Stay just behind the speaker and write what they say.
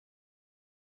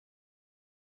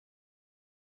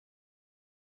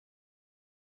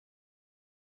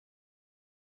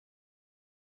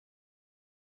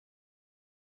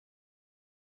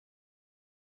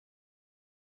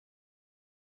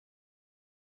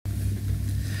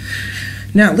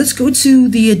Now let's go to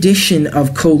the addition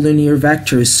of collinear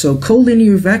vectors. So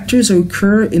collinear vectors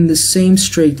occur in the same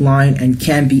straight line and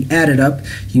can be added up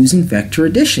using vector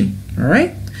addition. All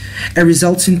right? A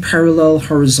resultant parallel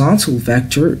horizontal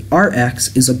vector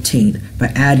Rx is obtained by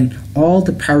adding all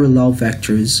the parallel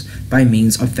vectors by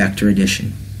means of vector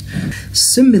addition.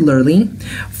 Similarly,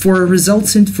 for a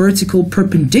resultant vertical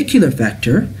perpendicular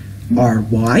vector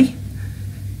Ry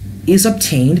is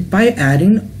obtained by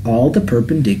adding all the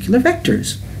perpendicular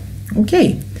vectors.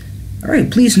 Okay, all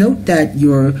right, please note that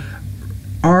your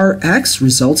Rx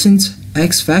resultant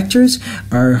x vectors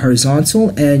are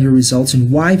horizontal and your resultant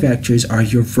y vectors are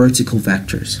your vertical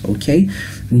vectors. Okay,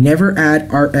 we never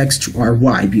add Rx to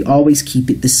Ry, we always keep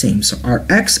it the same. So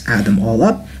Rx, add them all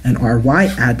up, and Ry,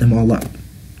 add them all up.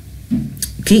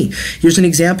 Okay, here's an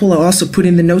example I'll also put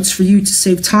in the notes for you to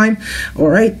save time. All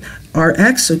right,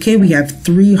 Rx, okay, we have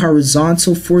 3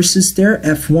 horizontal forces there,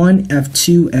 F1,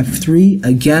 F2, F3,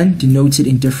 again, denoted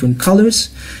in different colors.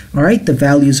 All right, the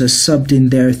values are subbed in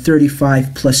there,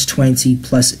 35 plus 20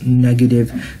 plus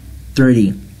negative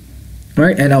 30. All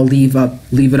right, and I'll leave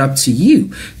it up to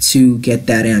you to get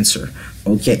that answer.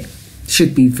 Okay,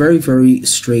 should be very, very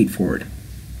straightforward.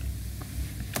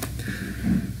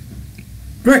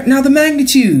 Right, now the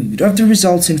magnitude of the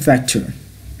resultant vector.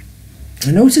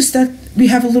 Notice that we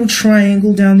have a little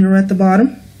triangle down there at the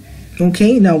bottom.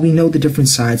 Okay, now we know the different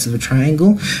sides of a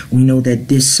triangle. We know that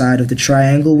this side of the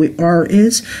triangle with R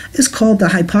is called the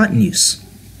hypotenuse.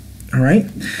 All right,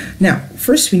 now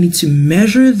first we need to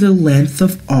measure the length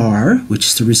of R, which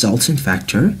is the resultant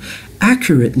vector,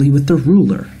 accurately with the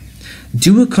ruler.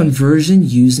 Do a conversion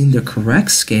using the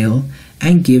correct scale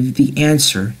and give the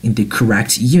answer in the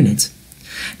correct unit.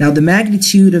 Now the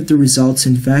magnitude of the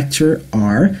resultant vector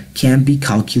R can be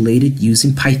calculated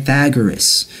using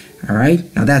Pythagoras. All right,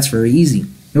 now that's very easy.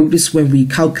 Notice when we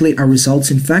calculate our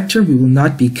resultant vector, we will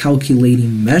not be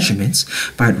calculating measurements,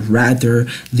 but rather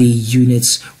the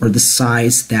units or the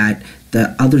size that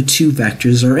the other two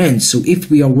vectors are in. So if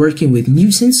we are working with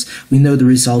newtons, we know the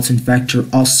resultant vector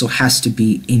also has to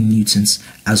be in newtons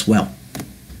as well.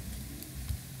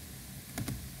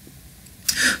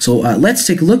 So let's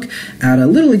take a look at a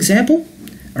little example.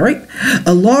 All right,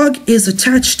 a log is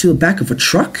attached to the back of a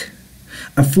truck.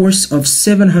 A force of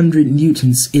 700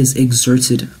 newtons is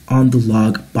exerted on the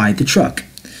log by the truck.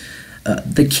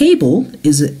 The cable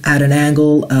is at an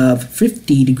angle of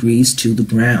 50 degrees to the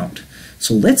ground.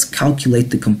 So let's calculate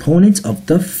the components of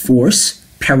the force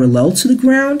parallel to the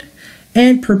ground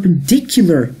and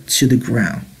perpendicular to the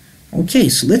ground. Okay,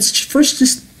 so let's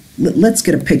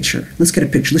get a picture. Let's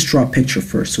draw a picture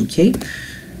first, okay?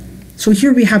 So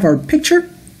here we have our picture,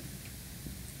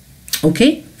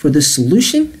 okay, for the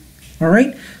solution. All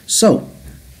right, so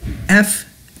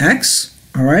Fx,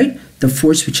 all right, the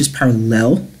force which is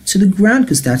parallel to the ground,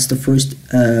 because that's the first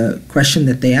question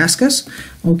that they ask us,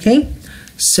 okay?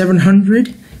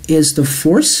 700 is the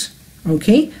force,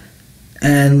 okay?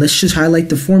 And let's just highlight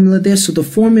the formula there. So the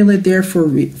formula there for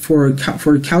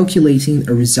calculating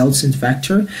a resultant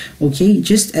vector, okay,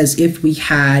 just as if we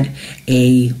had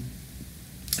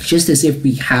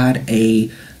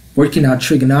a working out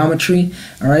trigonometry,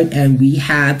 all right, and we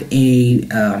have a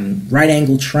right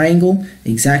angle triangle,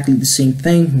 exactly the same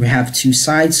thing. We have two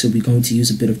sides, so we're going to use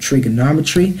a bit of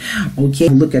trigonometry. Okay,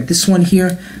 look at this one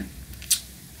here.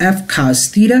 F cos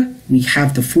theta, we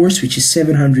have the force, which is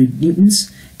 700 newtons,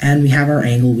 and we have our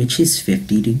angle, which is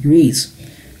 50 degrees.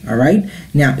 All right,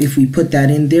 now if we put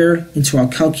that in there into our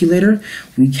calculator,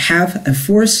 we have a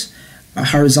force, a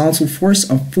horizontal force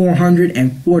of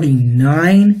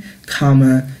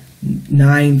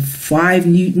 449,95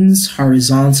 newtons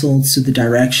horizontal to the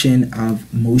direction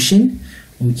of motion.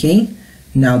 Okay,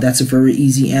 now that's a very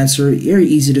easy answer, very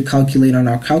easy to calculate on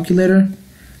our calculator.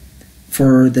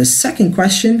 For the second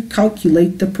question,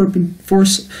 calculate the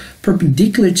force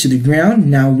perpendicular to the ground.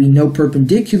 Now we know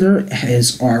perpendicular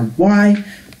is Ry,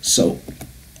 so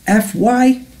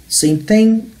Fy, same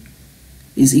thing,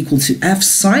 is equal to F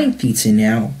sine theta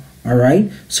now. All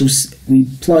right, so we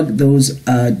plug those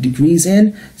degrees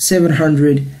in,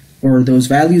 700, or those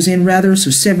values in rather,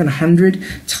 so 700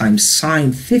 times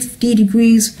sine 50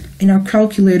 degrees in our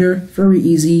calculator, very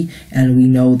easy, and we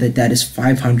know that that is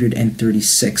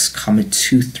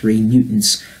 536,23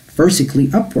 newtons vertically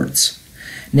upwards.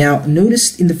 Now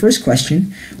notice in the first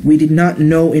question, we did not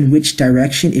know in which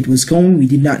direction it was going. We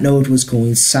did not know it was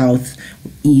going south,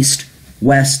 east,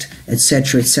 west,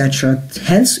 etc., etc.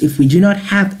 Hence, if we do not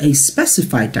have a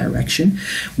specified direction,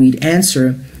 we'd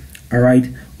answer, all right,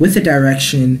 with the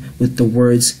direction, with the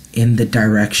words in the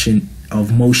direction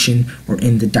of motion or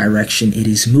in the direction it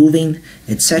is moving,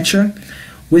 etc.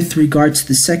 with regard to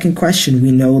the second question,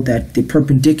 we know that the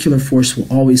perpendicular force will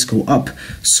always go up,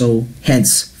 so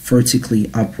hence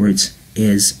vertically upwards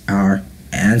is our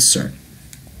answer.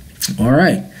 All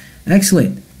right,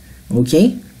 excellent.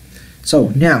 Okay, so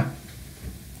now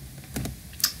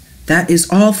that is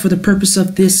all for the purpose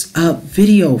of this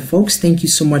video, folks. Thank you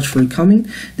so much for coming.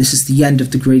 This is the end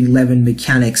of the grade 11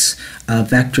 mechanics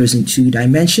vectors in 2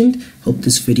 dimension. Hope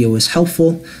this video is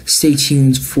helpful. Stay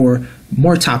tuned for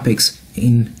more topics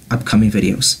in upcoming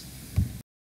videos.